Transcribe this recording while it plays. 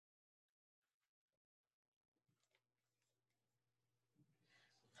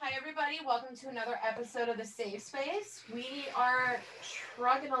Hi, everybody. Welcome to another episode of The Safe Space. We are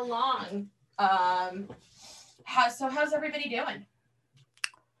trugging along. How's everybody doing?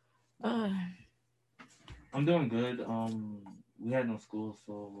 I'm doing good. We had no school,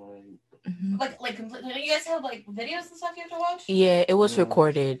 so Like completely. You guys have like videos and stuff you have to watch? Yeah, it was Yeah,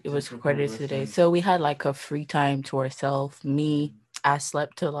 recorded. It was just recorded record today. lessons. So we had like a free time to ourselves. Me, I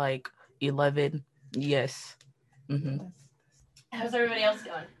slept till like 11. Yes. How's everybody else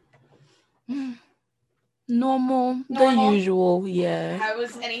doing? Normal. The Normal? usual. Yeah. How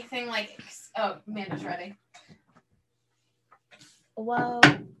was anything like? Oh, Amanda's ready. Well,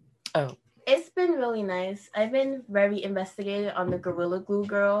 Oh. it's been really nice. I've been very investigated on the Gorilla Glue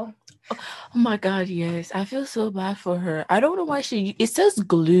girl. Oh my God, yes. I feel so bad for her. I don't know why it says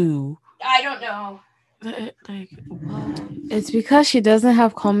glue. I don't know. Like, what? It's because she doesn't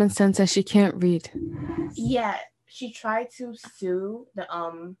have common sense and she can't read. Yeah, she tried to sue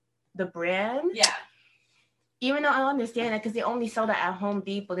the brand. Yeah. Even though I don't understand that because they only sell that at Home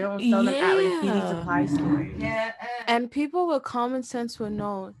Depot. They don't sell them at like beauty supply stores. Yeah. And people with common sense would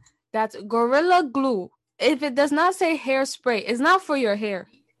know that's Gorilla Glue. If it does not say hairspray, it's not for your hair.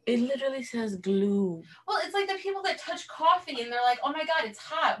 It literally says glue. Well, it's like the people that touch coffee and they're like, "Oh my God, it's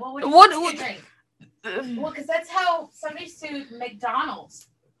hot. Well, what do you drink?" Well, because that's how somebody sued McDonald's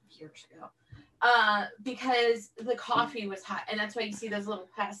years ago. Because the coffee was hot, and that's why you see those little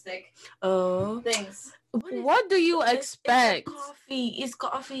plastic things. What do you expect? It's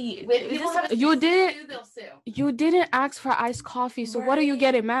coffee. With people that You didn't. they'll sue. You didn't ask for iced coffee, so what are you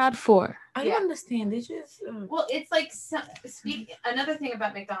getting mad for? I Yeah. don't understand. They just Well, it's like another thing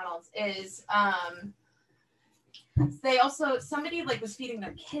about McDonald's is they also somebody like was feeding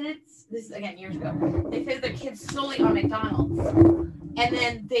their kids. This is again years ago. They fed their kids solely on McDonald's, and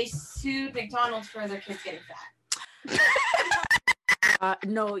then they sued McDonald's for their kids getting fat.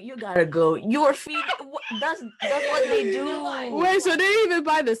 no, you gotta go. Your feet. That's what they do. Wait, so they didn't even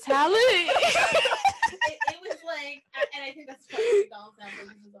buy the salad? It was like, and I think that's why McDonald's now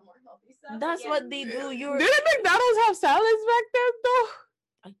produces the more healthy stuff. That's Yeah. what they do. Didn't McDonald's have salads back then, though?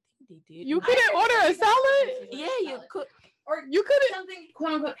 I think they did. You couldn't order a salad? Yeah, you could. Or You couldn't. something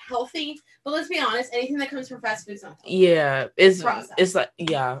quote unquote healthy. But let's be honest, anything that comes from fast food is not healthy. Yeah, it's Processed. like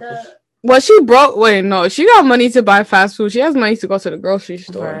yeah. Well, she broke. Wait, no, she got money to buy fast food. She has money to go to the grocery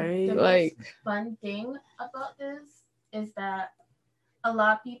store. Right. The Like, most fun thing about this is that a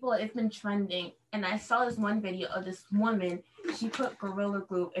lot of people, it's been trending, and I saw this one video of this woman. She put Gorilla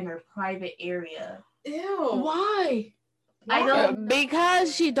Glue in her private area. Ew. Why? I don't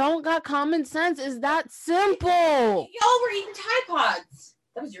because she don't got common sense. Is that simple? Y'all were eating Tide Pods.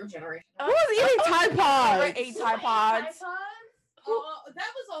 That was your generation. Who was eating Tide Pods? Ate Tide Pods. Oh, that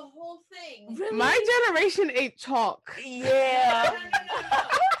was a whole thing. Really? My generation ate chalk. Yeah. No.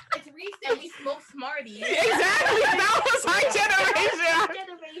 It's recent. And we smoke Smarties. Exactly. That was my generation.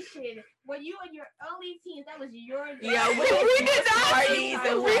 Generation. When you in your early teens, that was your Yeah, we did not. Smarties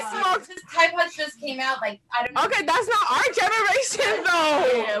and We we smoked. Tide Pods just came out. Like I don't know. Okay, that's not our generation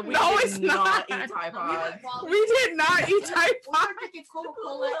though. Yeah, we no, did it's not. eat Tide Pods. We did not eat Tide We Pods. were drinking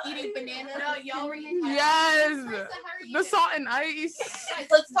Coca-Cola, eating bananas. No, y'all were eating Tide Pods. Yes. Carissa, how are you The doing? salt and ice. Guys,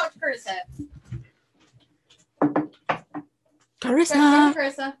 let's talk to Carissa. Carissa.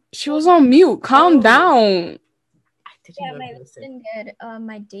 Carissa. She was on mute. Calm down. Yeah, my life's been good.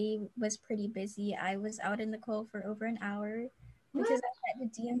 My day was pretty busy. I was out in the cold for over an hour because I had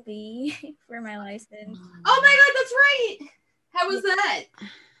the DMV for my license. Oh my God, that's right. How was that?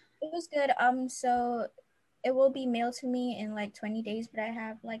 It was good. So it will be mailed to me in like 20 days, but I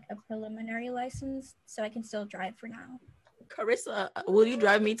have like a preliminary license, so I can still drive for now. Carissa, will you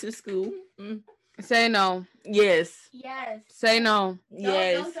drive me to school? Say no. Yes. Yes. Say no.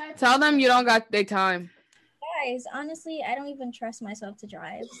 Yes. Don't drive- Tell them you don't got their time. Guys, honestly, I don't even trust myself to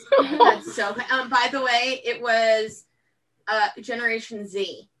drive. That's so. By the way, it was Generation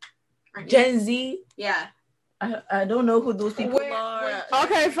Z. Gen Z. Yeah. I don't know who those people Wait, are.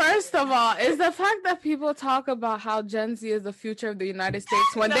 Okay, first of all, is the fact that people talk about how Gen Z is the future of the United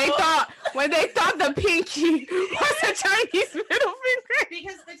States when they thought the pinky was a Chinese middle finger.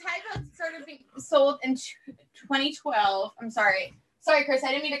 Because the Tide Pods started being sold in 2012. I'm sorry, Chris. I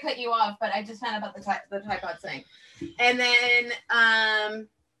didn't mean to cut you off, but I just found out about the Tide Pods thing, and then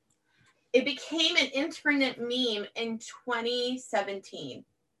it became an internet meme in 2017.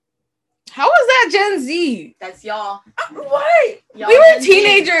 How was that Gen Z? That's y'all. What? Y'all We were Gen Z.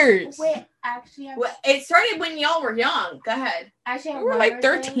 teenagers. Wait, actually, Well, it started when y'all were young. Go ahead. actually, I We have were one like more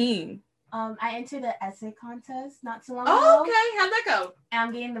 13. thing. I entered the essay contest not too long Oh, ago. okay. How'd that go? And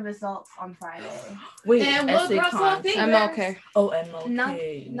I'm getting the results on Friday. Wait, And what essay girls all think? MLK. Oh,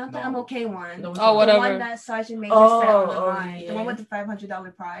 MLK. Not the MLK one. No, Oh, whatever. The one that Sergeant Major said on the line. yeah. The one with the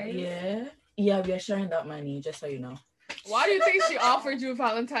 $500 prize. Yeah, we are sharing that money, just so you know. Why do you think she offered you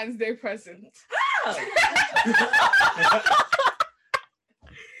Valentine's Day present?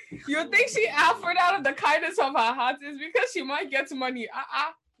 You think she offered out of the kindness of her heart is because she might get money.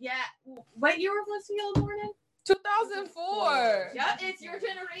 Yeah. What year was you born in? 2004. Yeah, it's your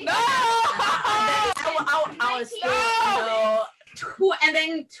generation. No. I was still, And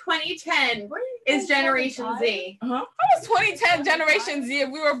then 2010 is Generation Z. Uh-huh. How was 2010 Generation Z if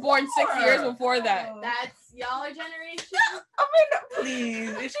we were born 6 years before that? That's y'all generation. I mean, please.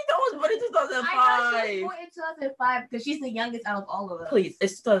 If she was born in I thought 2005. she was born in 2005 because she's the youngest out of all of us. Please,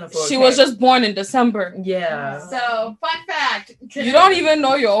 it's 2004. She was just born in December. Yeah. So, fun fact. You don't even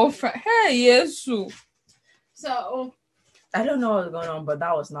know your own friend. Hey, yes. So, I don't know what's going on, but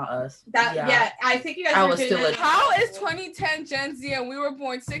that was not us. I think you guys I were was doing still that. a- How is 2010 Gen Z and we were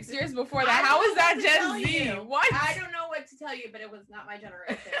born 6 years before that? How is that Gen Z? What? I don't know what to tell you, but it was not my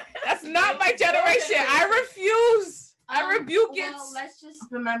generation. That's not my generation. I refuse. I rebuke it. Well, let's just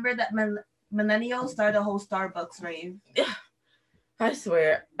remember that millennials started a whole Starbucks rave. I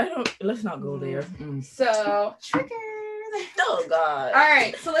swear. Let's not go there. So, triggers. Oh, God. All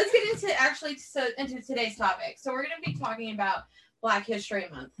right, so let's get into today's topic. So we're going to be talking about Black History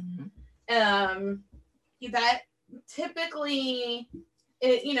Month. That typically,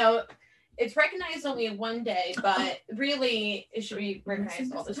 it's recognized only one day, but really it should be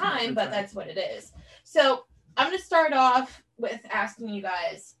recognized all the time. But that's what it is. So I'm going to start off with asking you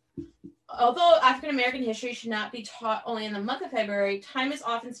guys. Although African American history should not be taught only in the month of February, time is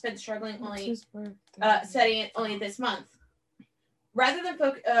often spent struggling studying it only this month. Rather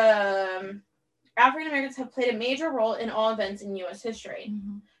than African Americans have played a major role in all events in U.S. history.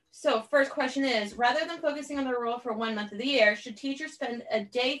 So, first question is: rather than focusing on their role for 1 month of the year, should teachers spend a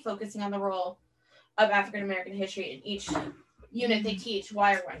day focusing on the role of African American history in each unit they teach?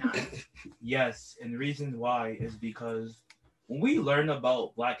 Why or why not? Yes, and the reason why is because when we learn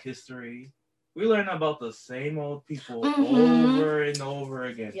about Black history, we learn about the same old people over and over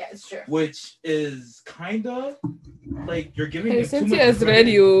again. Yeah, it's true. Which is kind of like you're giving Hey, them too Cynthia much is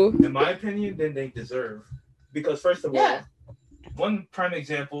radio. in my opinion, than they deserve. Because first of all, one prime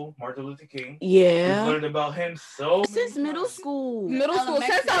example, Martin Luther King. Yeah. We've learned about him since middle school.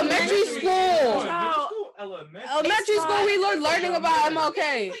 Since elementary school. Elementary school, we learning about MLK.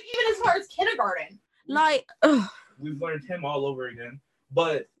 Like, even as far as kindergarten. Like, we've learned him all over again.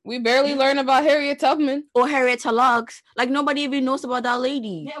 But we barely learn about Harriet Tubman or Harriet Lux. Like nobody even knows about that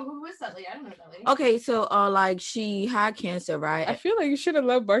lady. Yeah, who was that lady? I don't know that lady. Okay, so like she had cancer, right? I feel like you should have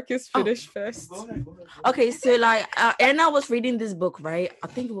let Marcus finish first. Go ahead. Okay, so like Anna was reading this book, right? I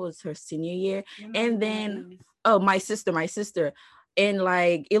think it was her senior year, and then my sister. And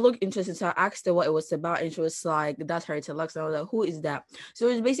like it looked interesting, so I asked her what it was about, and she was like, "That's Harriet Lux." And I was like, "Who is that?" So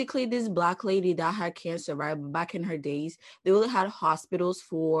it's basically this Black lady that had cancer, right? But back in her days, they only had hospitals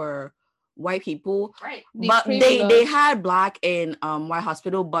for white people, right? But they had Black and white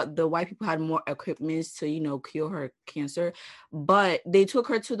hospital, but the white people had more equipments to cure her cancer. But they took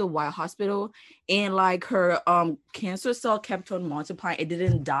her to the white hospital, and like her cancer cell kept on multiplying. It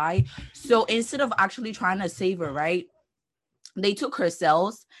didn't die. So instead of actually trying to save her, right, they took her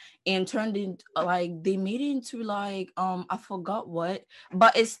cells and turned it they made it into I forgot what,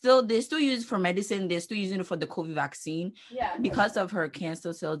 but they still use it for medicine. They're still using it for the COVID vaccine. Yeah, because of her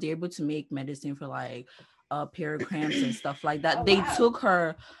cancer cells, they're able to make medicine for period cramps and stuff like that. They took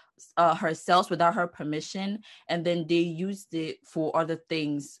her cells without her permission, and then they used it for other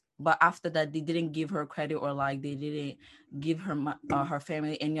things. But after that, they didn't give her credit, or they didn't give her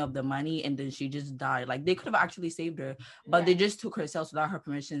family any of the money, and then she just died. Like they could have actually saved her, but they just took her cells without her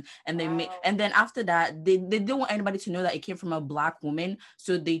permission, and and then after that, they didn't want anybody to know that it came from a Black woman,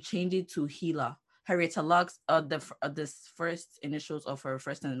 so they changed it to Hila. Harriet Lux, the first initials of her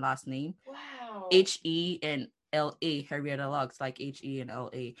first and last name. Wow. H-E and L-A, Henrietta Lux, like H-E and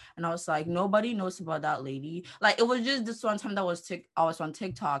L-A. And I was like, nobody knows about that lady. Like, it was just this one time that I was on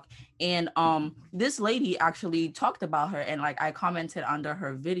TikTok, and this lady actually talked about her, and I commented under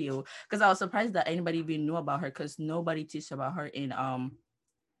her video because I was surprised that anybody even knew about her, because nobody teaches about her in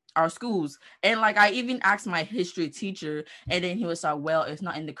our schools. And I even asked my history teacher, and then he was like, well, it's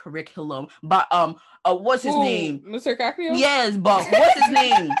not in the curriculum, but what's his name? Mr. Kakrio? Yes, but what's his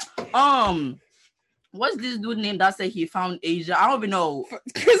name? what's this dude name that said he found Asia? I don't even know.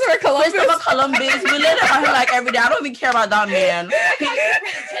 Christopher Columbus. We learn about him like every day. I don't even care about that man.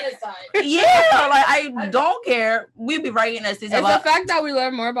 Yeah, like I don't care. We be writing essays about the fact that we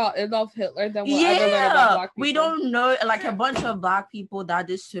learn more about Adolf Hitler than we'll ever learn about black people. We don't know like a bunch of black people that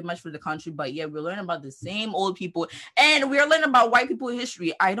did so much for the country, but yeah, we're learning about the same old people, and we're learning about white people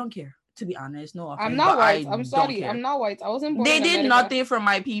history. I don't care. To be honest, no offense, I'm not white. I'm sorry. I'm not white. I wasn't born. They in did America. nothing for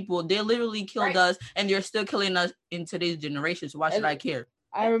my people. They literally killed us, and they're still killing us in today's generation. So why should I care?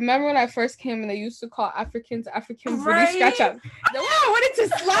 I remember when I first came and they used to call African booty scratcher. They wanted to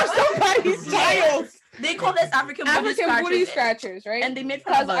slap somebody's child. They called us African booty scratchers, right? And they made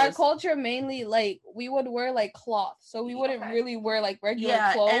fun of us. Our culture mainly, like, we would wear like cloth, so we wouldn't really wear like regular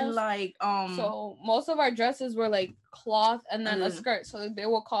clothes. And like so most of our dresses were like cloth and then a skirt. So they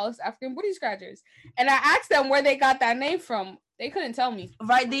will call us African booty scratchers. And I asked them where they got that name from. They couldn't tell me.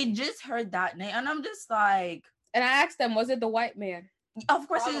 Right? They just heard that name, and I'm just like. And I asked them, was it the white man? Of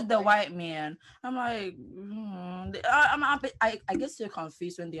course, it's the white man. I'm like, I guess they're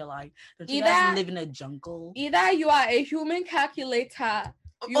confused when they're like, don't you guys live in a jungle? Either you are a human calculator,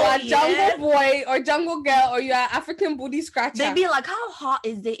 you are jungle boy or jungle girl, or you are African booty scratcher. They be like, how hot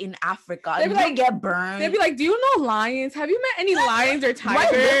is it in Africa? They be like, get burned. They be like, do you know lions? Have you met any lions or tigers?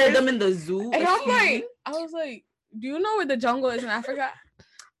 Why live with them in the zoo? And I was like, do you know where the jungle is in Africa?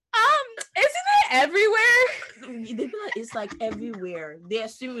 Isn't it everywhere? They be like, it's like everywhere. They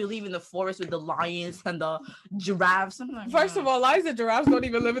assume we live in the forest with the lions and the giraffes. Like, first of all, lions and giraffes don't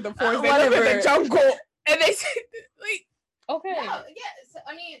even live in the forest. They live in the jungle. And they say, like, okay. No, so,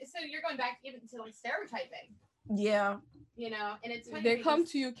 I mean, so you're going back even to like stereotyping. Yeah. You know, and it's funny they come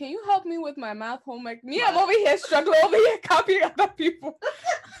to you. Can you help me with my math homework? Me, I'm over here struggling over here copying other people.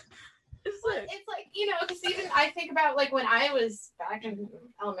 It's like, you know, because even I think about like when I was back in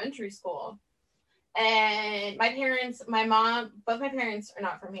elementary school, and both my parents are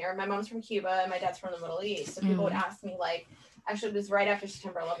not from here. My mom's from Cuba and my dad's from the Middle East. So people would ask me, like, actually it was right after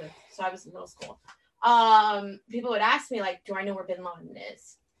September 11th, so I was in middle school. People would ask me, like, do I know where Bin Laden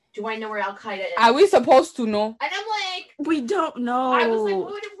is? Do I know where Al Qaeda is? Are we supposed to know? And I'm like, we don't know. I was like, why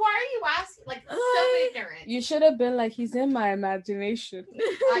are you asking? Like, so ignorant. You should have been like, he's in my imagination.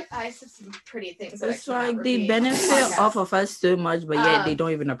 I said some pretty things. It's like they benefit off of us so much, but yet they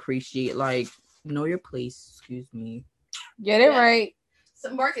don't even appreciate, like, know your place. Excuse me. Get it right.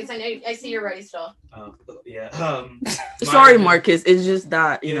 So Marcus, I see you're ready still. Yeah. Sorry, Marcus. It's just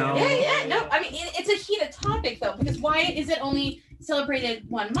that, you know. Yeah. No, I mean, it's a heated topic, though, because why is it only celebrated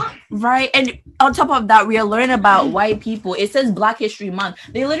 1 month? Right. And on top of that, we are learning about white people. It says Black History Month.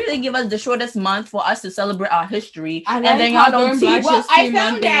 They literally give us the shortest month for us to celebrate our history. And then y'all don't teach. Well, I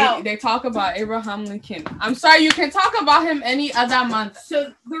found out. They talk about Abraham Lincoln. I'm sorry, you can talk about him any other month.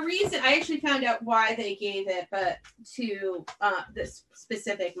 So the reason I actually found out why they gave it, but to this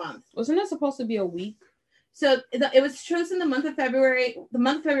specific month. Wasn't it supposed to be a week? So it was chosen the month of February. The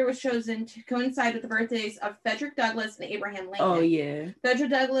month of February was chosen to coincide with the birthdays of Frederick Douglass and Abraham Lincoln. Oh, yeah.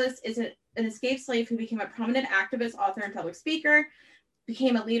 Frederick Douglass is an escaped slave who became a prominent activist, author, and public speaker,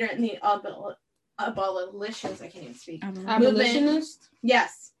 became a leader in the abolitionist, I can't even speak. Abolitionist?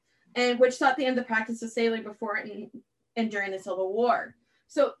 Yes. And which sought the end of the practice of slavery before and during the Civil War.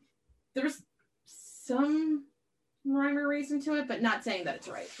 So there was some rhyme or reason to it, but not saying that it's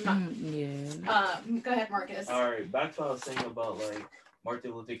right. Go ahead, Marcus. All right, back to what I was saying about like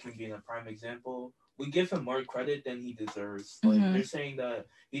Martin Luther King being a prime example. We give him more credit than he deserves. Like they're saying that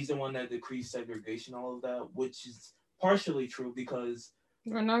he's the one that decreased segregation, all of that, which is partially true because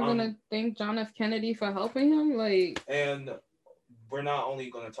we're not gonna thank John F. Kennedy for helping him, like. And we're not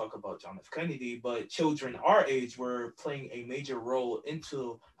only gonna talk about John F. Kennedy, but children our age were playing a major role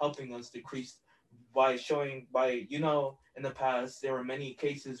into helping us decrease. By in the past, there were many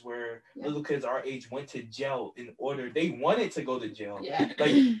cases where little kids our age went to jail they wanted to go to jail. Yeah.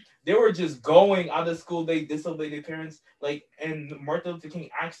 Like, they were just going out of school, they disobeyed their parents, like, and Martin Luther King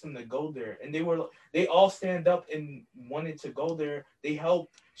asked them to go there. And they all stand up and wanted to go there. They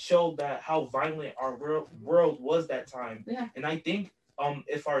helped show that how violent our world was that time. Yeah. And I think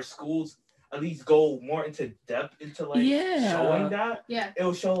if our schools at least go more into depth into showing that, it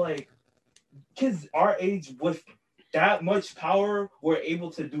will show like kids our age with that much power were able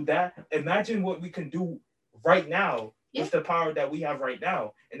to do that. Imagine what we can do right now with the power that we have right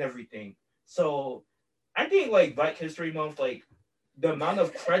now and everything. So I think like Black History Month, like the amount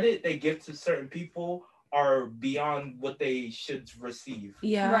of credit they give to certain people are beyond what they should receive.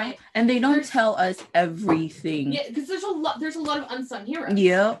 Yeah. Right. And they don't tell us everything. Yeah, because there's a lot of unsung heroes.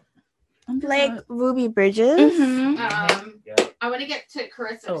 Yep. Like Ruby Bridges. Mhm. I want to get to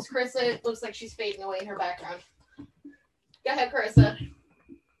Carissa. Oh. Carissa looks like she's fading away in her background. Go ahead, Carissa.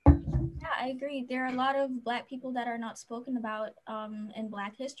 Yeah, I agree. There are a lot of Black people that are not spoken about in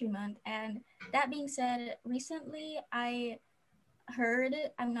Black History Month. And that being said, recently I heard,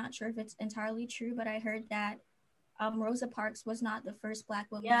 I'm not sure if it's entirely true, but I heard that Rosa Parks was not the first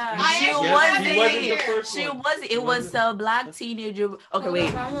Black woman. Yeah, I she actually was. have it here. She was. It was a Black teenager. Okay, Hold wait,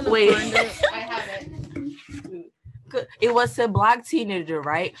 up, I'm gonna wait. find it. I have it. It was a Black teenager,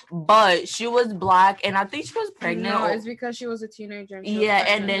 right? But she was Black, and I think she was pregnant. No, or- it's because she was a teenager. And she was yeah, and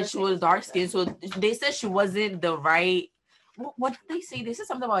pregnant. then she was dark skinned. So they said she wasn't the right. What did they say? They said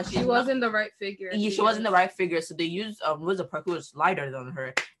something about She wasn't the right figure. Yeah, she wasn't the right figure. So they used Rosa Parks, who was lighter than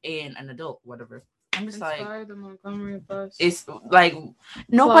her, and an adult, whatever. I'm just like, Inspired the Montgomery bus. it's like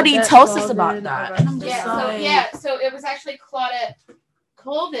nobody Claudette tells us about Colvin that. And I'm just arrested. like, So it was actually Claudette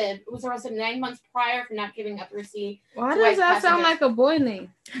Colvin was arrested 9 months prior for not giving up her seat. Why to does white that sound passengers. like a boy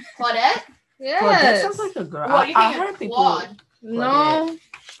name? Claudette? well, that Yes. sounds like a girl. Well, you I think heard it's people. Claude. No.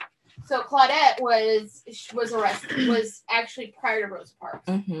 So Claudette was arrested, was actually prior to Rosa Parks.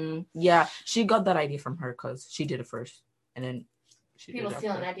 Yeah, she got that idea from her because she did it first, and then she People did it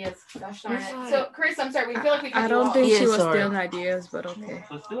stealing after. ideas. Gosh darn it. It's like- So Chris, I'm sorry, we feel like we cut I you don't off. think she Yeah, was sorry. stealing ideas, but okay.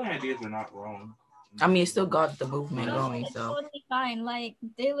 So stealing ideas are not wrong. I mean, it still got the movement No, going. it's So totally fine. Like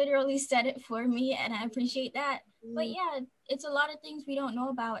they literally said it for me, and I appreciate that. But yeah, it's a lot of things we don't know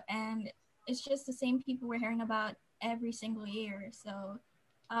about, and it's just the same people we're hearing about every single year. So,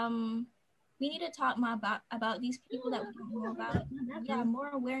 we need to talk more about these people that we don't know about. Yeah, more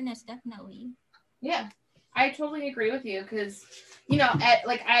awareness, definitely. Yeah, I totally agree with you because,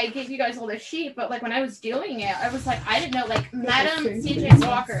 I gave you guys all this sheet, but like when I was doing it, I was like, I didn't know, like Madam C.J.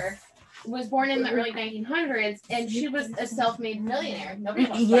 Walker was born in the early 1900s, and she was a self-made millionaire. Nobody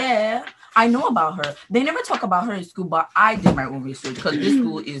knows that. yeah, I know about her. They never talk about her in school, but I did my own research because this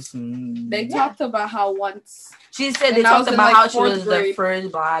school is. They talked about how once. She said they And I talked was in, about like, how she fourth was the grade.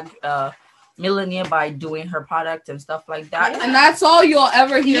 first Black millionaire by doing her product and stuff like that. And that's all you'll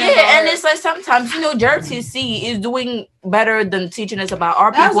ever hear Yeah, about and her. it's like sometimes JRTC is doing better than teaching us about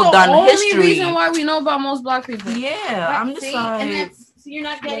our That's people the done only history. reason why we know about most Black people. Yeah, But I'm just see, like, and that's so you're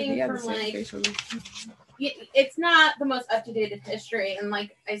not getting Yeah, the from same like facial recognition. it's not the most up-to-date history, and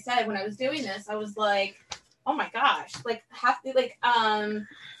like I said when I was doing this, I was like, oh my gosh, like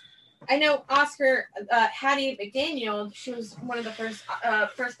I know Oscar Hattie McDaniel, she was one of the first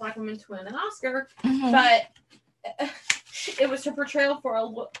Black women to win an Oscar, mhm. but it was her portrayal for a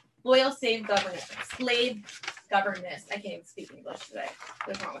loyal slave governess. I can't even speak English today.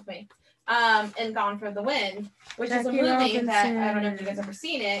 What's wrong with me? And Gone for the Wind, which is a Jackie movie that I don't know if you Robinson. guys ever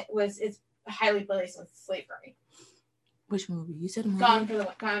seen it. It's highly based on slavery. Which movie? You said a movie? Gone with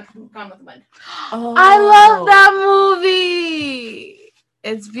the Wind. Oh. I love that movie.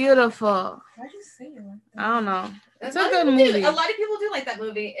 It's beautiful. Why did you say it like that? I don't know. It's a lot of good people do- movie. A lot of people do like that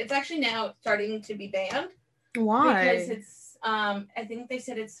movie. It's actually now starting to be banned because Why? it's I think they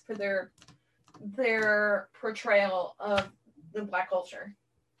said it's for their portrayal of the Black culture.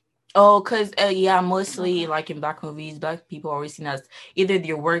 Oh, because mostly like in Black movies, Black people are always seen as either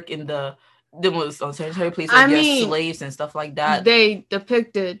they work in the most unsanitary places, I they're mean, slaves and stuff like that. They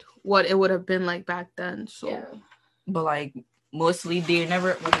depicted what it would have been like back then. So Yeah. But like mostly they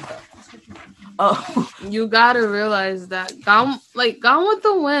never. What is that? Oh, you gotta realize that Gone with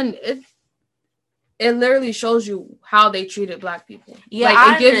the Wind, it literally shows you how they treated Black people. yeah, like,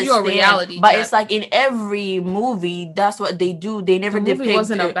 I it gives you a understand, reality But check. it's like in every movie, that's what they do. They never The movie depict.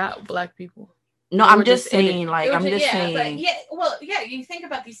 wasn't about Black people. No, they I'm were just just in it. saying. Like It was I'm just yeah, saying. but you think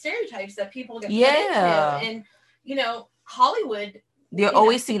about these stereotypes that people get put Yeah. into, and Hollywood, They're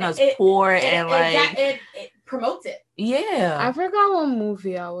always seen as poor and like it promotes it. yeah. I forgot what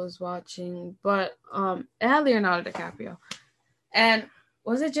movie I was watching, but it had Leonardo DiCaprio. And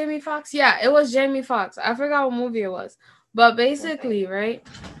was it Jamie Foxx? Yeah, it was Jamie Foxx. I forgot what movie it was. But basically, right?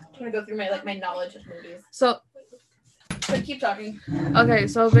 I'm gonna go through my knowledge of movies. So But keep talking. okay,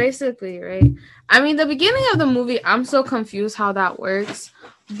 so basically, right? I mean, the beginning of the movie, I'm so confused how that works.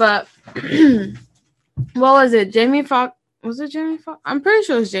 But what was it? Jamie Foxx? Was it Jamie Foxx? I'm pretty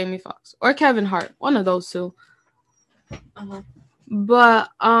sure it was Jamie Foxx or Kevin Hart, one of those two. Uh-huh.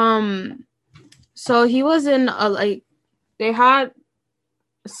 But so he was in they had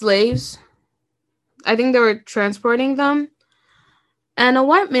slaves. I think they were transporting them, and a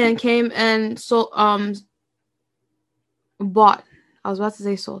white man came and bought. I was about to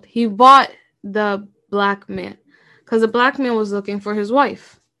say sold. He bought the Black man because the Black man was looking for his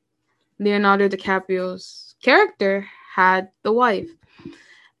wife. Leonardo DiCaprio's character had the wife,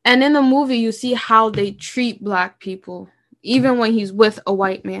 And in the movie, you see how they treat black people, even when he's with a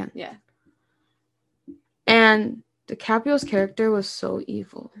white man. Yeah. And DiCaprio's character was so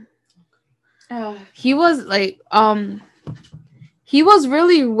evil. Oh. He was like, he was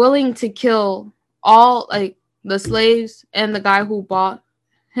really willing to kill all like the slaves and the guy who bought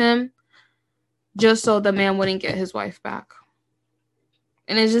him just so the man wouldn't get his wife back.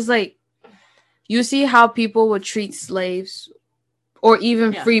 And it's just like, you see how people would treat slaves or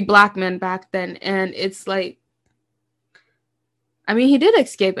even free black men back then. And it's like, I mean, he did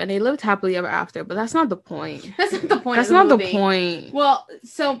escape and they lived happily ever after, but that's not the point. That's not the point. That's of the not movie. the point. Well,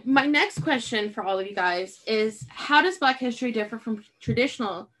 so my next question for all of you guys is: how does Black history differ from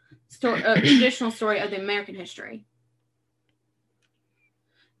traditional story of the American history?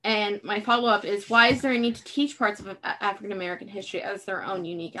 And my follow-up is: why is there a need to teach parts of African American history as their own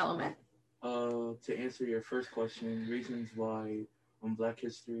unique element? To answer your first question, reasons why Black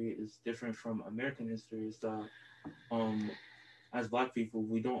history is different from American history is that as Black people,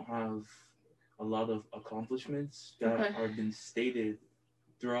 we don't have a lot of accomplishments that are been stated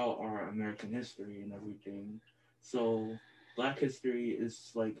throughout our American history and everything. So Black history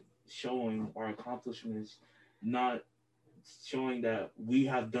is like showing our accomplishments, not showing that we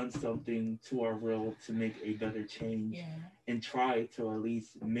have done something to our world to make a better change and try to at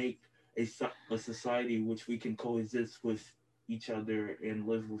least make a society which we can coexist with each other and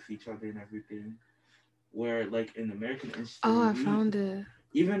live with each other and everything. Where like in American history, I found it.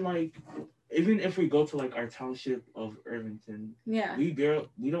 Even if we go to like our township of Irvington, we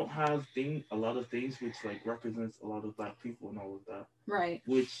don't have a lot of things which like represents a lot of Black people and all of that. Right.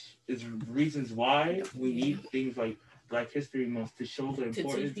 Which is reasons why we need things like Black History Month to show the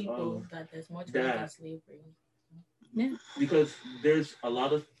importance of that there's much that. about slavery. Yeah. Because there's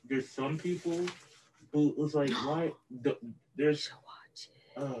some people who was like, why there's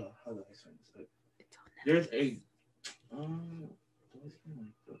how do I explain this? There's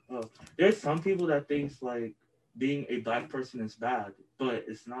there's some people that thinks like being a Black person is bad, but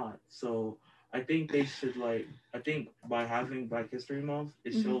it's not. So I think they should I think by having Black History Month,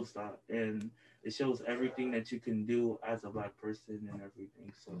 it shows that, and it shows everything that you can do as a Black person and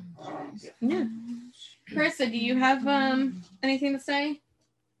everything. So yeah. Carissa, do you have anything to say?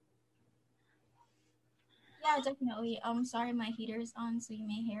 Yeah, definitely. Sorry, my heater is on, so you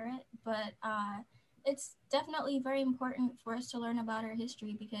may hear it, but it's definitely very important for us to learn about our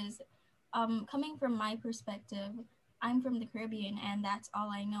history because coming from my perspective, I'm from the Caribbean and that's all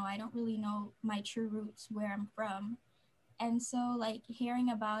I know. I don't really know my true roots, where I'm from. And so like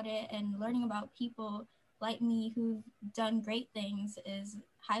hearing about it and learning about people like me who've done great things is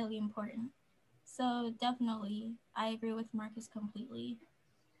highly important. So definitely, I agree with Marcus completely.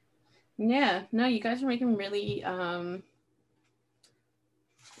 Yeah, no, you guys are making really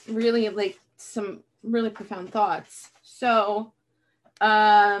really like some really profound thoughts. So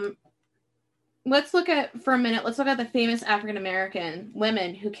let's look at the famous African American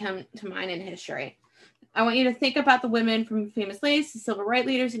women who come to mind in history. I want you to think about the women from famous ladies to civil rights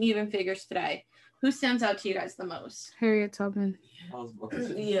leaders and even figures today. Who stands out to you guys the most? Harriet Tubman. I was about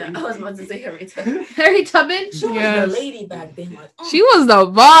to say Harriet Tubman. Harriet Tubman? She was the lady back then. Like, she was the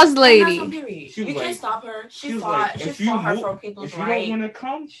boss lady. You can't stop her. She fought her for people's rights. If you don't want to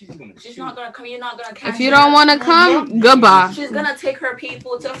come, she's not gonna come. You're not gonna catch her. If you don't want to come, goodbye. She's gonna take her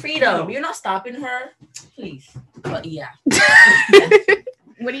people to freedom. No. You're not stopping her. Please. But yeah.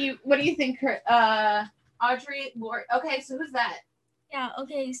 What do you think, Audrey, Lord? Okay, so who's that? Yeah,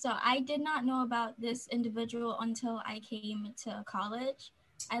 okay, so I did not know about this individual until I came to college.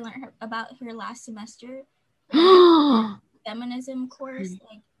 I learned about her last semester. Feminism course,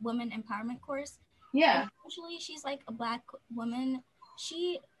 like women empowerment course. Yeah. Actually, she's like a Black woman.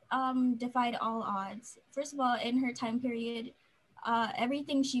 She defied all odds. First of all, in her time period,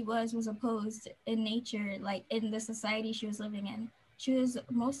 everything she was opposed in nature, like in the society she was living in. She was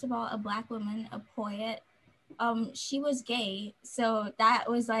most of all a Black woman, a poet. She was gay, so that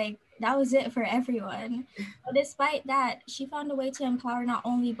was it for everyone. But despite that, she found a way to empower not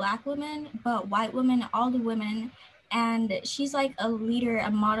only Black women, but white women, all the women, and she's like a leader,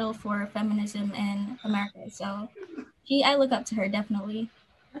 a model for feminism in America. So I look up to her, definitely.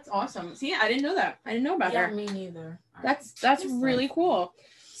 That's awesome. See, I didn't know that. I didn't know about her. Me neither. That's really cool.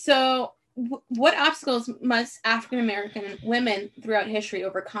 So what obstacles must African American women throughout history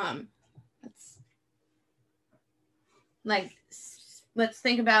overcome? Let's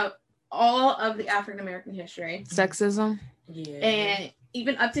think about all of the African American history. Sexism. Yeah. And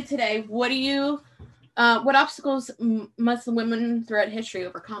even up to today, what obstacles must the women throughout history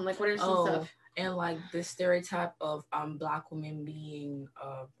overcome? Like, what are some stuff? And like the stereotype of black women being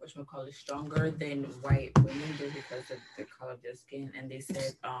whatchamacallit stronger than white women just because of the color of their skin. And they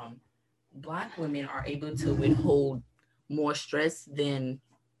said black women are able to withhold more stress than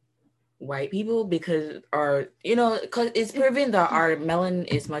white people because because it's proven that our melanin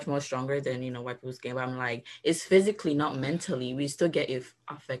is much more stronger than white people's skin. But I'm like, it's physically, not mentally. We still get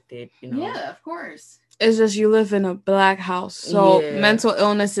affected. Yeah, of course. It's just you live in a black house, so Yeah. mental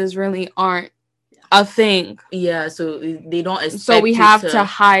illnesses really aren't a thing. Yeah, so they don't expect. So we you have to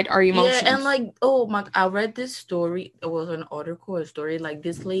hide our emotions. Yeah, and like, oh my, I read this story. It was an article, a story. Like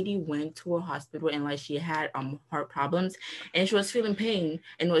this lady went to a hospital and like she had heart problems, and she was feeling pain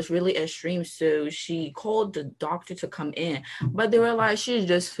and it was really extreme. So she called the doctor to come in, but they were like, she's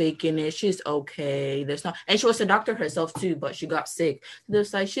just faking it. She's okay. There's not, and she was a doctor herself too, but she got sick. They're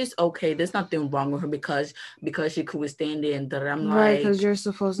like, she's okay. There's nothing wrong with her because she could withstand it. And that I'm right, like, because you're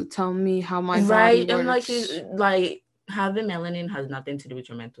supposed to tell me how my right. body works. I'm like, she's like, having melanin has nothing to do with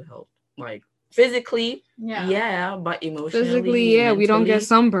your mental health. Like physically, yeah, but emotionally, physically, yeah, we don't get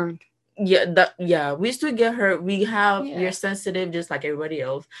sunburned. Yeah, we still get hurt. We're sensitive just like everybody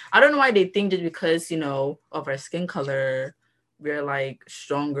else. I don't know why they think just because of our skin color we're like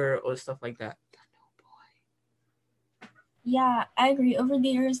stronger or stuff like that. Yeah, I agree. Over the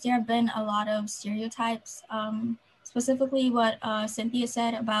years, there have been a lot of stereotypes. Specifically, what Cynthia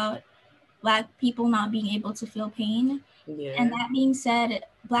said about Black people not being able to feel pain. Yeah. And that being said,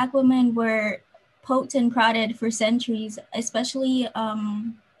 Black women were poked and prodded for centuries, especially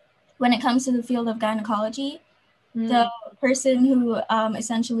when it comes to the field of gynecology. The person who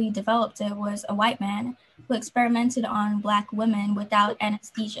essentially developed it was a white man who experimented on Black women without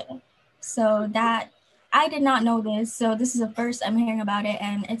anesthesia. So that I did not know this. So this is the first I'm hearing about it,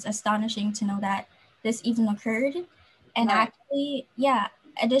 and it's astonishing to know that this even occurred. And actually, yeah.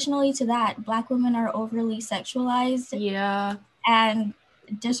 Additionally to that, Black women are overly sexualized, and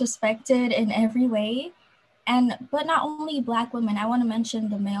disrespected in every way. But not only Black women, I want to mention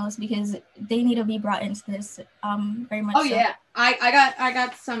the males because they need to be brought into this very much. Oh yeah, I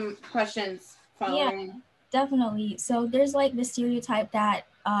got some questions following. Yeah, definitely. So there's like the stereotype that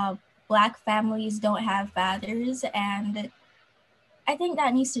Black families don't have fathers, and I think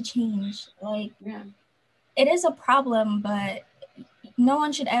that needs to change. Like, it is a problem, but no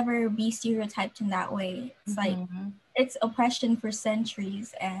one should ever be stereotyped in that way. It's like it's oppression for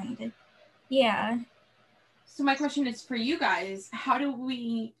centuries, and yeah. So my question is for you guys: how do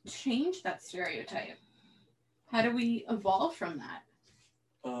we change that stereotype? How do we evolve from that?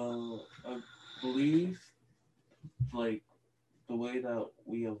 I believe, like, the way that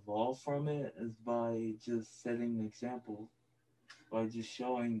we evolve from it is by just setting an example, by just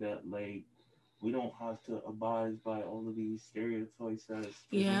showing that, like, we don't have to abide by all of these stereotypes that's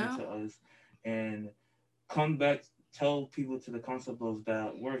presented to us, and come back, tell people to the concept of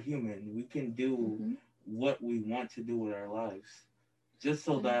that we're human. We can do what we want to do with our lives. Just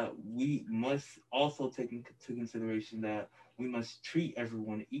so that we must also take into consideration that we must treat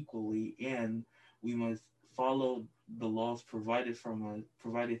everyone equally, and we must follow the laws provided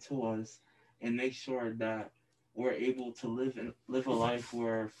to us, and make sure that we're able to live a life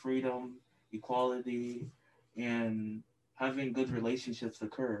where freedom, equality, and having good relationships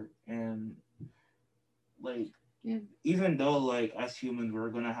occur. And like, even though, like, as humans we're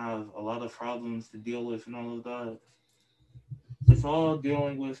gonna have a lot of problems to deal with and all of that, it's all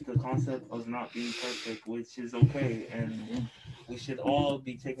dealing with the concept of not being perfect, which is okay. And we should all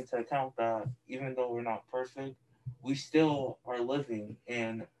be taking into account that even though we're not perfect, we still are living,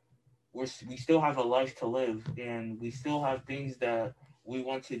 and we still have a life to live, and we still have things that we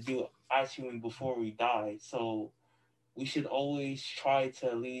want to do as human before we die. So we should always try to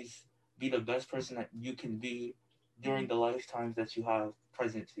at least be the best person that you can be during the lifetimes that you have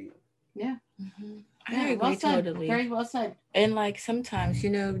present to you. Yeah. I agree totally. Very well said. And like sometimes,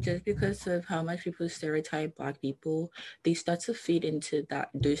 just because of how much people stereotype Black people, they start to feed into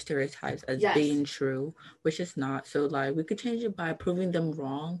those stereotypes as being true, which is not. So like we could change it by proving them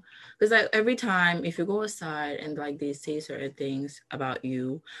wrong. Because like every time if you go aside and like they say certain things about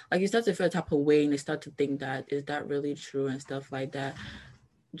you, like you start to feel a type of way and they start to think that is that really true and stuff like that.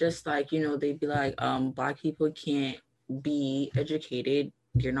 Just like, they'd be like, Black people can't be educated,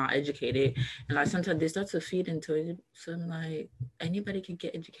 you're not educated, and like sometimes they start to feed into it. So I'm like, anybody can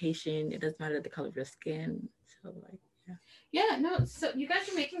get education, it doesn't matter the color of your skin. So like, no, so you guys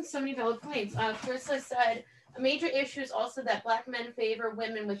are making so many valid points. Carissa said a major issue is also that Black men favor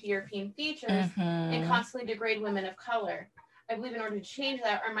women with European features and constantly degrade women of color. I believe in order to change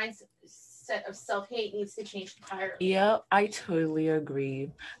that, our minds mindset of self-hate needs to change entirely. Yeah, I totally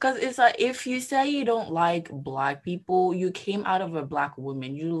agree. Because it's like if you say you don't like black people, you came out of a black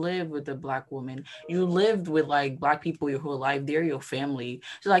woman, you live with a black woman, you lived with like black people your whole life, they're your family.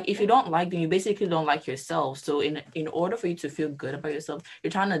 So like if you don't like them, you basically don't like yourself. So in order for you to feel good about yourself,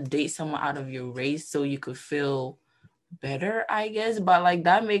 you're trying to date someone out of your race so you could feel better, I guess. But like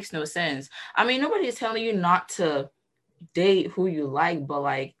that makes no sense. I mean, nobody's telling you not to date who you like, but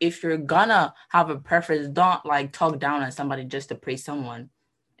like if you're gonna have a preference, don't like talk down on somebody just to praise someone.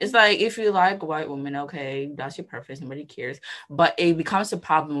 It's like if you like white women, okay, that's your preference, nobody cares. But it becomes a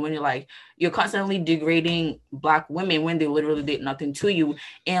problem when you're constantly degrading black women when they literally did nothing to you.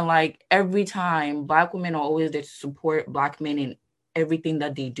 And like every time black women are always there to support black men in everything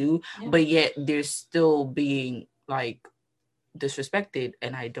that they do, but yet they're still being like disrespected.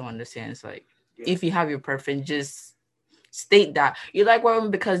 And I don't understand. It's like if you have your preference, just state that you like white women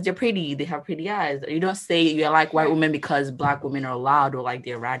because they're pretty, they have pretty eyes. You don't say you like white women because black women are loud or like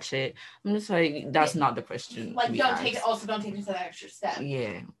they're ratchet. I'm just like, that's not the question. Like don't take it to that extra step.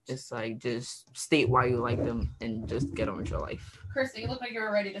 Yeah, it's like just state why you like them and just get on with your life. Kirsty, you look like you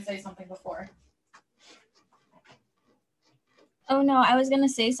were ready to say something before. Oh no, I was gonna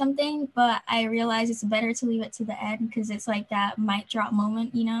say something, but I realized it's better to leave it to the end because it's like that mic drop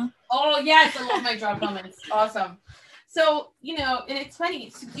moment, you know? Oh yes, I love mic drop moments. Awesome. So, and it's funny.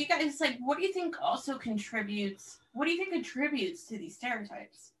 So you guys, like, what do you think contributes to these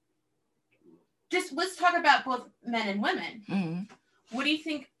stereotypes? Just let's talk about both men and women. Mm-hmm. What do you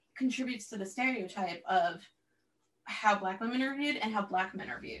think contributes to the stereotype of how black women are viewed and how black men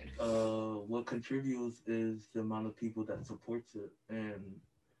are viewed? What contributes is the amount of people that supports it. And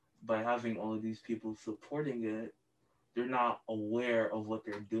by having all of these people supporting it, they're not aware of what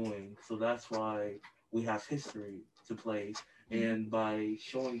they're doing. So that's why we have history to play, and by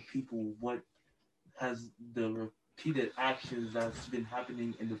showing people what has the repeated actions that's been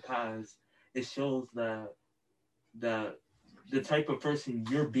happening in the past, it shows that the type of person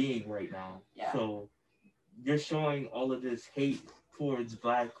you're being right now. Yeah. So you're showing all of this hate towards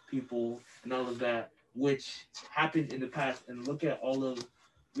black people and all of that, which happened in the past, and look at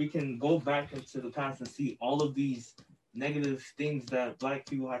we can go back into the past and see all of these negative things that black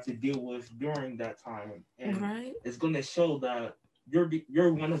people had to deal with during that time, and it's going to show that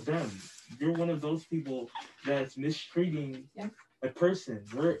you're one of them. You're one of those people that's mistreating a person.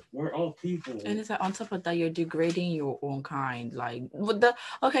 We're all people, and it's like on top of that, you're degrading your own kind. Like with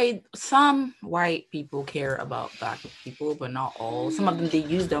some white people care about black people, but not all. Some of them, they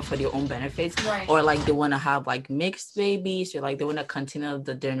use them for their own benefits, or like they want to have like mixed babies, or like they want to continue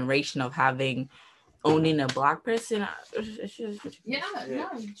the generation of owning a black person. It's just it's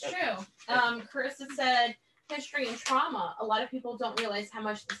true. Carissa said history and trauma. A lot of people don't realize how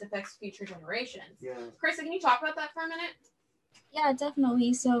much this affects future generations. Yeah. Carissa, can you talk about that for a minute? Yeah,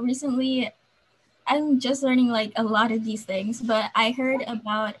 definitely. So recently, I'm just learning like a lot of these things, but I heard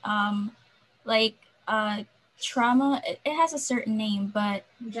about trauma. It has a certain name, but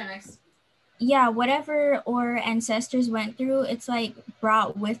eugenics. Yeah, whatever our ancestors went through, it's like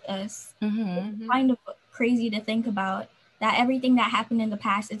brought with us. Mm-hmm. Kind of crazy to think about that everything that happened in the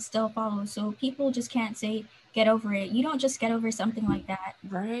past, it still follows. So people just can't say get over it. You don't just get over something like that,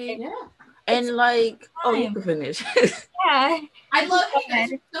 right? Yeah. And like, you can finish. Yeah, I love how you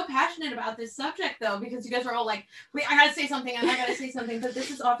guys are so passionate about this subject, though, because you guys are all like, "Wait, I gotta say something, and I gotta say something." But this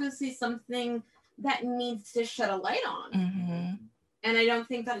is obviously something that needs to shed a light on. Mm-hmm. And I don't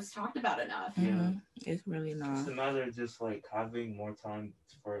think that it's talked about enough. Yeah, it's really not. It's a matter of just like having more time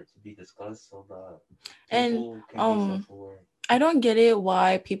for it to be discussed, so that people can be self-aware. I don't get it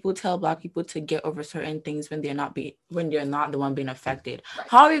why people tell black people to get over certain things when they're not the one being affected. Right.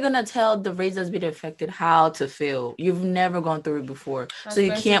 How are you gonna tell the race that's been affected how to feel? You've never gone through it before, so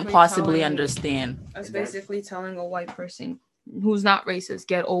you can't possibly understand. That's basically telling a white person who's not racist,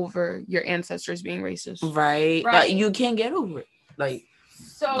 get over your ancestors being racist. Right. But you can't get over it.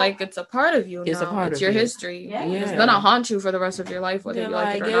 It's a part of you. It's now. a part it's of your you. history. Yeah. It's gonna haunt you for the rest of your life, whether you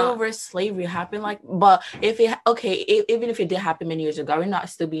like it or get not. over slavery happened. But even if it did happen many years ago, are we not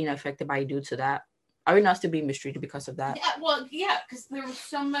still being affected by due to that? Are we not still being mistreated because of that? Yeah, well, because there was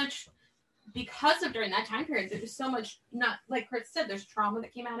so much because of during that time period. There was so much, not like Chris said. There's trauma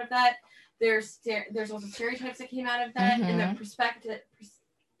that came out of that. There's also stereotypes that came out of that, and the perspective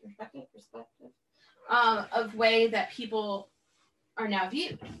of way that people are now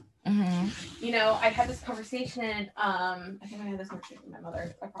viewed. Mm-hmm. I had this conversation. I think I had this conversation with my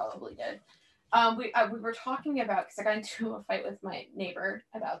mother. I probably did. We were talking about, because I got into a fight with my neighbor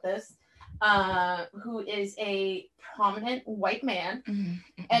about this, who is a prominent white man,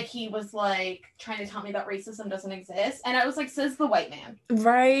 and he was like trying to tell me that racism doesn't exist, and I was like, says the white man,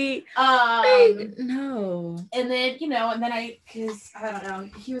 right? No. And then and then because I don't know,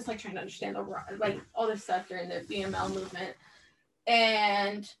 he was like trying to understand like all this stuff during the BML movement,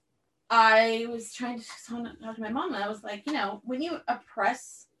 and I was trying to talk to my mom, and I was like, when you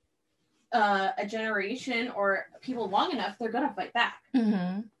oppress a generation or people long enough, they're gonna fight back.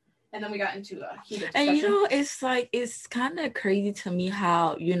 Mm-hmm. And then we got into a heated discussion. And it's kind of crazy to me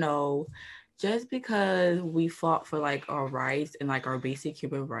how just because we fought for like our rights and like our basic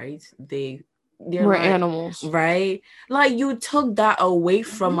human rights, we're animals, right? Like you took that away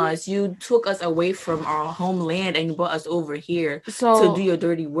from us. You took us away from our homeland and you brought us over here to do your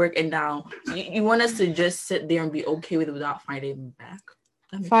dirty work. And now you want us to just sit there and be okay with it without fighting back.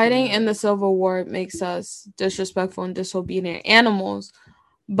 Fighting in the Civil War makes us disrespectful and disobedient animals.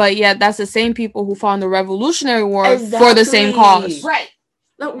 But yeah, that's the same people who fought in the Revolutionary War for the same cause. Right.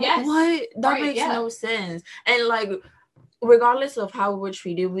 Like, what? That makes no sense. And like, regardless of how we were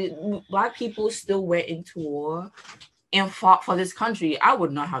treated, Black people still went into war and fought for this country. I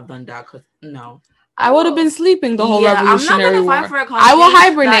would not have done that because I would have been sleeping the whole Revolutionary War. Fight for a country. I will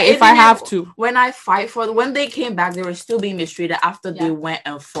hibernate if I have to. When they came back, they were still being mistreated after they went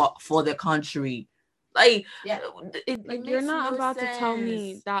and fought for the country. Like, you're not about to tell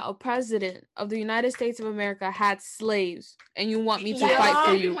me that a president of the United States of America had slaves, and you want me to fight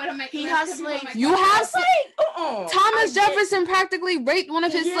for you? He has slaves. You have slaves. Thomas Jefferson practically raped one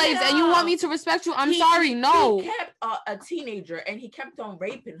of his slaves, and you want me to respect you? I'm sorry, no. He kept a teenager, and he kept on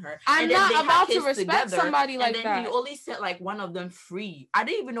raping her. I'm not about to respect somebody like that. And then he only set like one of them free. I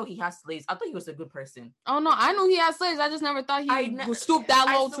didn't even know he had slaves. I thought he was a good person. Oh no, I knew he had slaves. I just never thought he stooped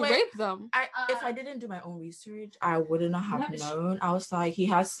that low to rape them. If I didn't do my own research, I wouldn't have known. I was like, he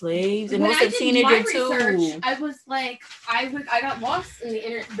has slaves, and was a teenager too. I was like, I got lost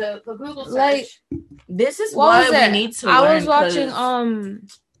in the Google search. Like, this is what we need to learn.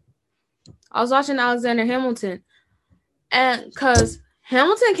 I was watching Alexander Hamilton, and because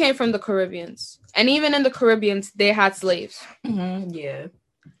Hamilton came from the Caribbeans, and even in the Caribbeans, they had slaves. Yeah.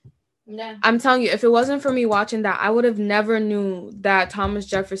 I'm telling you, if it wasn't for me watching that, I would have never knew that Thomas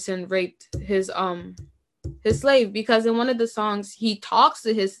Jefferson raped his slave, because in one of the songs he talks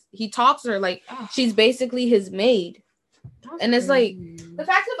to her like she's basically his maid. And it's like the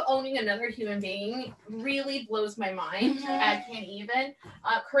fact of owning another human being really blows my mind. I can't even.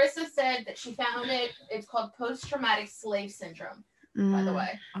 Carissa said that she found it. It's called post-traumatic slave syndrome, by the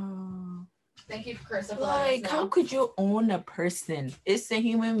way. Thank you, Carissa. Like, how could you own a person? It's a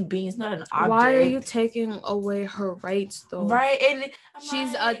human being. It's not an object. Why are you taking away her rights, though? Right, and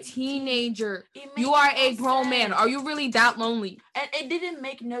she's a teenager. You are a grown man. Are you really that lonely? And it didn't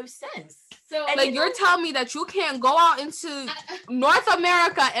make no sense. So, like, you're telling me that you can't go out into North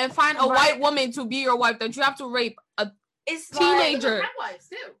America and find a white woman to be your wife, that you have to rape a teenager. Like, wives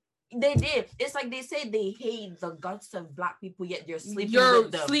too. They did. It's like they say they hate the guts of Black people, yet you're sleeping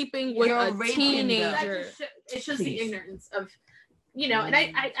with them. Sleeping with a teenager. It's just the ignorance of, and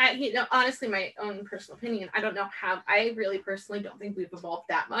I honestly, my own personal opinion, I don't know how, I really personally don't think we've evolved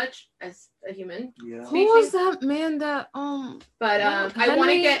that much as a human. Yeah. Who was that man that, but, I want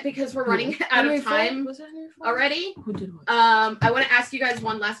to get, because we're running out of time already. Who did what? I want to ask you guys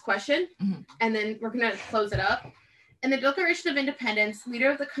one last question, and then we're going to close it up. In the Declaration of Independence,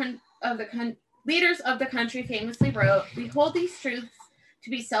 leaders of the country famously wrote, "We hold these truths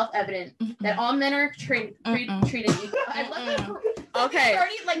to be self-evident, that all men are treated equal." I love that. Okay.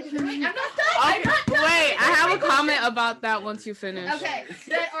 I'm not done. Wait, I have a comment about that once you finish. Okay.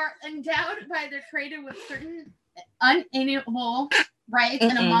 That are endowed by their creator with certain unalienable rights,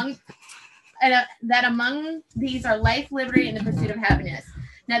 that among these are life, liberty, and the pursuit of happiness.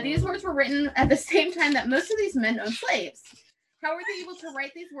 Now, these words were written at the same time that most of these men owned slaves. How were they able to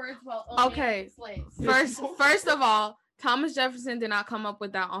write these words while owning slaves? First of all, Thomas Jefferson did not come up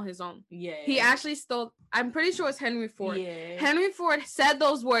with that on his own. Yeah. He actually stole, I'm pretty sure it's Henry Ford. Yeah. Henry Ford said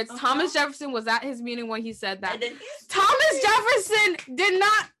those words. Thomas Jefferson was at his meeting when he said that. Thomas Jefferson did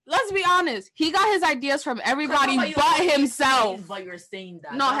not, let's be honest, he got his ideas from everybody but himself. But you're saying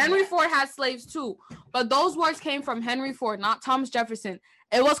that. No, Henry Ford had slaves too. But those words came from Henry Ford, not Thomas Jefferson.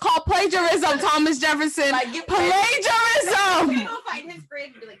 It was called plagiarism, Thomas Jefferson. Plagiarism!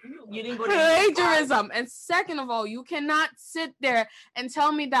 You didn't go to plagiarism. And second of all, you cannot sit there and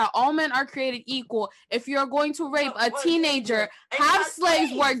tell me that all men are created equal if you're going to rape a teenager, have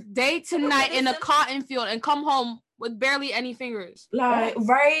slaves work day to night in a cotton field, and come home with barely any fingers. Like,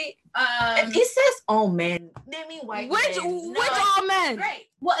 right? Um, It says all men. They mean white Which men. which all men? Right.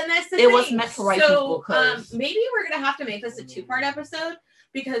 Well, and that's the It thing. was meant for white people, 'cause- maybe we're gonna have to make this a 2-part episode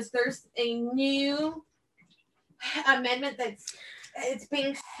because there's a new amendment it's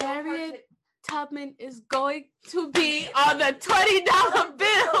being Harriet Tubman is going to be on the $20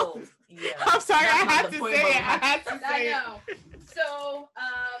 bill. Yeah. I'm sorry, That's I not had the to point, say but it. we I have had to I say it. know. So,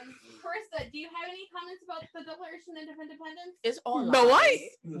 Carissa, do you have any comments about the Declaration of Independence? It's all The what?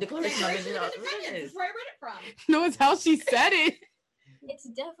 lies. Declaration of Independence. Independence. That's where I read it from. No, it's how she said it. It's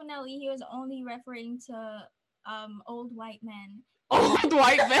definitely he was only referring to old white men. Old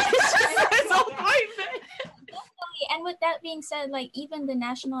white man. She says old white man. Definitely. And with that being said, like even the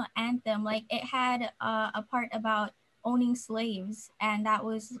national anthem, like it had a part about owning slaves, and that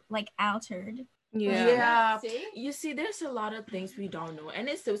was like altered. Yeah. See? You see, there's a lot of things we don't know, and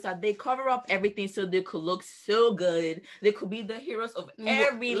it's so sad. They cover up everything so they could look so good. They could be the heroes of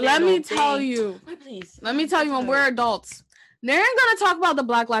every. Let me little tell thing. you. Wait, please. Let me tell you, when we're adults, they ain't gonna talk about the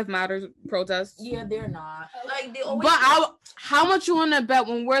Black Lives Matter protests. Yeah, they're not. Like they always. But how much you want to bet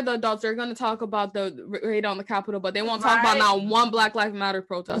when we're the adults, they're gonna talk about the raid on the Capitol, but they won't talk about Right. not one Black Lives Matter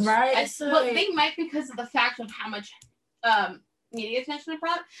protest. Right. Well, they might because of the fact of how much media attention it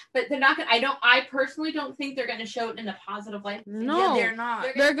brought, but they're not gonna. I personally don't think they're gonna show it in a positive light. No, Yeah, they're not.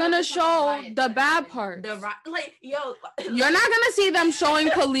 they're gonna focus on show riot the bad section. part. Like yo. You're not gonna see them showing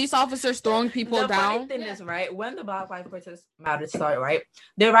police officers throwing people The down. funny thing is, right, when the Black Lives Matter started, right,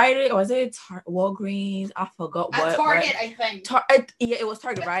 they write it, was it Walgreens? I forgot what. At Target, right? I think. Yeah, it was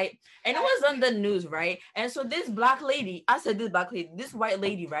Target, right? And it was on the news, right? And so this black lady, this white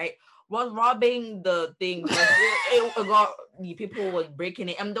lady, right, was robbing the thing. It got people was breaking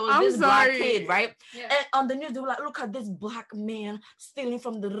it, and there was this black kid, right? Yeah. And on the news, they were like, "Look at this black man stealing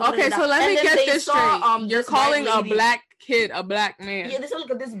from the." Okay, so let me get this straight. You're this calling white a lady- black kid a black man. Yeah, they said,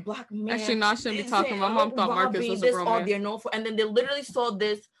 "Look at this black man." Actually, no, I shouldn't be They talking. say, My mom thought Marcus robbing, was a this grown all man. they're known for. And then they literally saw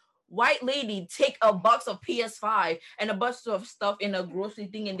this white lady take a box of PS5 and a bunch of stuff in a grocery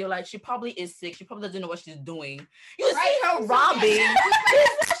thing, and they're like, she probably is sick. She probably doesn't know what she's doing. You Right. see her robbing.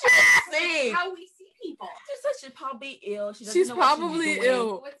 That's insane. How we see people. She's probably ill. She doesn't She's know what probably doing.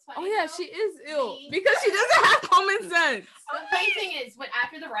 ill. What's funny, Oh yeah, though, she is ill me- because she doesn't have common sense. The funny thing is, when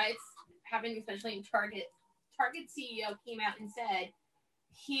after the riots happened, especially in Target CEO came out and said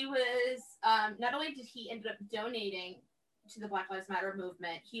he was not only did he end up donating to the Black Lives Matter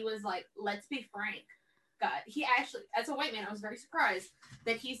movement, he was like, let's be frank. God, he actually, as a white man, I was very surprised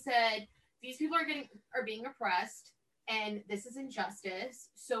that he said these people are being oppressed, and this is injustice.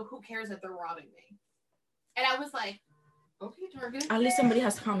 So who cares if they're robbing me? And I was like, okay, Target. At least somebody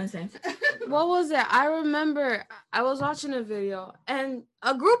has common sense. What was it? I remember I was watching a video and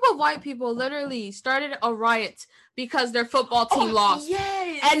a group of white people literally started a riot because their football team lost.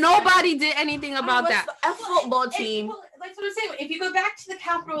 Yes. And nobody did anything about that. A football team. Well, that's what I'm saying. If you go back to the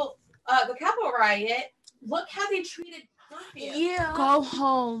Capitol riot, look how they treated Garfield. Yeah. Go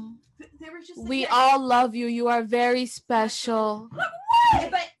home. They were just We all love you. You are very special. But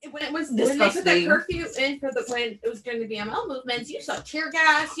when they put that Disgusting. curfew in when it was during the BML movements, you saw tear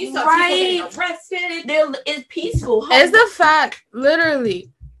gas, you saw Right. people getting arrested. It's peaceful. It's the fact,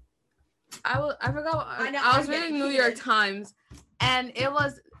 literally. I forgot. I know, I was I'm reading getting New York heated. Times, and it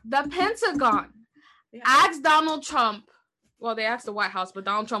was the Pentagon Yeah. asked Donald Trump. Well, they asked the White House, but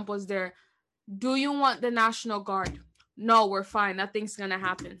Donald Trump was there. Do you want the National Guard? No, we're fine. Nothing's gonna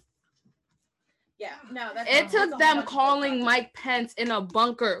happen. Yeah, no, It took them calling Mike Pence in a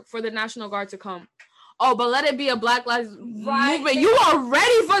bunker for the National Guard to come. Oh, but let it be a Black Lives movement. You are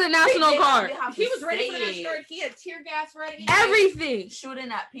ready for the National Guard. He was ready for the National Guard. He had tear gas ready. Everything.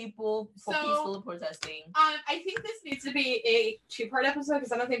 Shooting at people for So- peaceful protesting. I think this needs to be a 2-part episode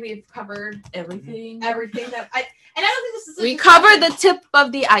because I don't think we've covered Everything. that and I don't think this is. We covered the tip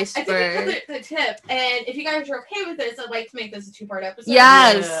of the I think we iceberg. covered the tip, and if you guys are okay with this, I'd like to make this a 2-part episode.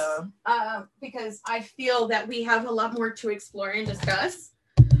 Yes. Because I feel that we have a lot more to explore and discuss.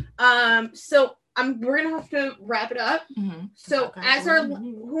 So we're gonna have to wrap it up. Mm-hmm. So Okay. as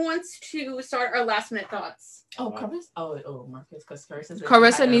who wants to start our last minute thoughts? Oh, Carissa. Oh, Marcus, because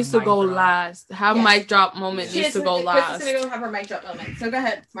Carissa needs to go last. Have Yes. mic drop moment She needs is- to go Chris is last. gonna go have her mic drop moment. So go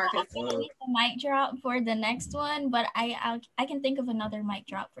ahead, Marcus. I'm gonna leave the mic drop for the next one, but I can think of another mic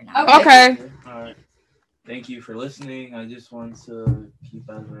drop for now. Okay. All right. Thank you for listening. I just want to keep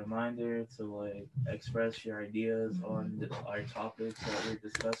as a reminder to express your ideas on our topics that we're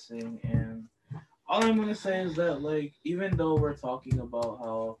discussing, and all I'm gonna say is that even though we're talking about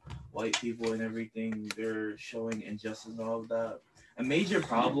how white people and everything they're showing injustice and all of that, a major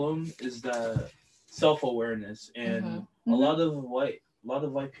problem is that self-awareness, and a lot of white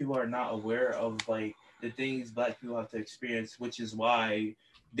people are not aware of like the things Black people have to experience, which is why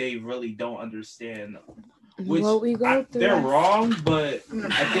they really don't understand. Which what we go through. they're wrong, but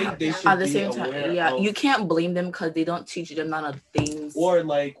I think they should At the be same time, aware yeah, of, you can't blame them because they don't teach them none of things. or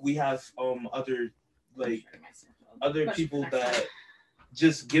like we have other people that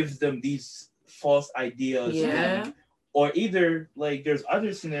just gives them these false ideas. Yeah. Or either like there's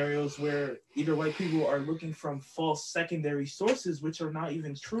other scenarios where either white people are looking from false secondary sources which are not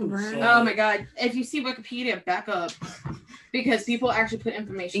even true. Right. So, Oh my god! If you see Wikipedia, back up, because people actually put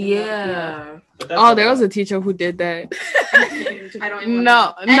information. Yeah. Oh, there was a teacher who did that. I don't even.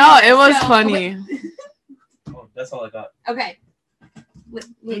 No, Anyway, it was so- funny. Oh, that's all I got. Okay.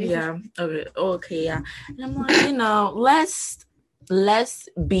 Yeah. Okay. Yeah. And I'm like, let's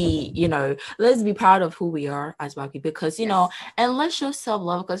be proud of who we are as Black people, because and let's show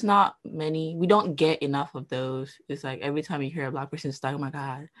self-love, because we don't get enough of those. It's like every time you hear a Black person talk, oh my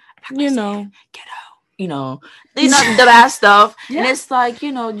god, get out, they not the bad stuff. And it's like,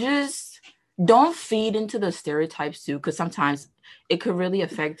 just don't feed into the stereotypes too, because sometimes it could really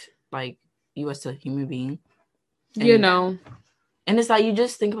affect like you as a human being. And it's like, you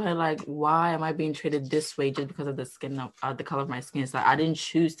just think about it, like, why am I being treated this way just because of the color of my skin? It's like, I didn't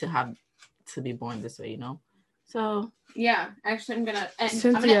choose to be born this way, So yeah, actually, I'm gonna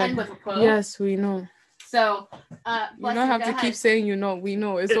Cynthia, end with a quote. Yes, we know. So, you don't have to keep saying we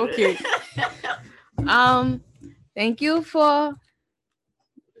know. It's okay. Thank you for.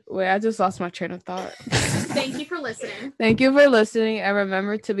 Wait, I just lost my train of thought. Thank you for listening. Thank you for listening, and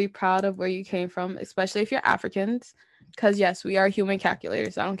remember to be proud of where you came from, especially if you're Africans. Because yes, we are human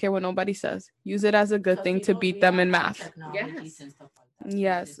calculators. I don't care what nobody says. Use it as a good thing to beat them in math.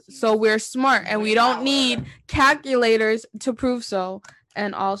 Yes. So we're smart, and we don't need calculators to prove so.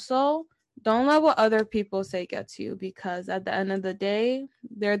 And also, don't let what other people say get to you, because at the end of the day,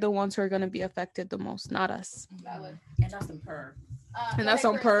 they're the ones who are going to be affected the most, not us. And that's on per. And that's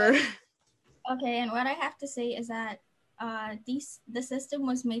on per. Okay, and what I have to say is that the system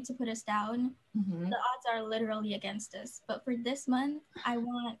was made to put us down. The odds are literally against us. But for this month, I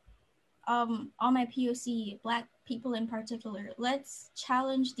want all my POC, Black people in particular, let's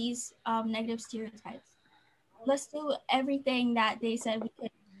challenge these negative stereotypes. Let's do everything that they said we could.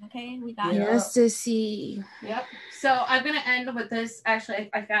 Okay, we got it. Yes, Sissy. Yep. So I'm gonna end with this. Actually,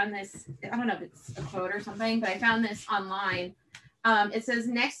 I found this. I don't know if it's a quote or something, but I found this online. It says,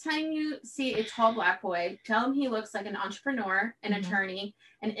 next time you see a tall Black boy, tell him he looks like an entrepreneur, an attorney,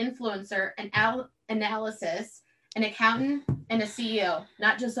 an influencer, an analyst, an accountant, and a CEO,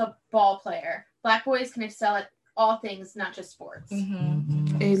 not just a ball player. Black boys can excel at all things, not just sports.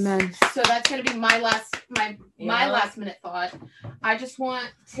 Amen. So that's going to be my last minute thought. I just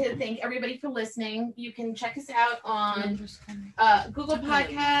want to thank everybody for listening. You can check us out on Google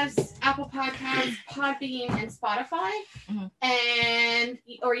Podcasts, Apple Podcasts, Podbean, and Spotify.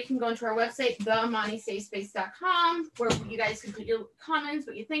 Or you can go into our website, theamonisafespace.com, where you guys can put your comments,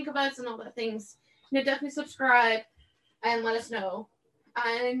 what you think of us, and all the things. Definitely subscribe and let us know.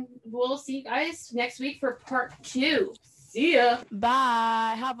 And we'll see you guys next week for part 2. See ya.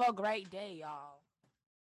 Bye. Have a great day, y'all.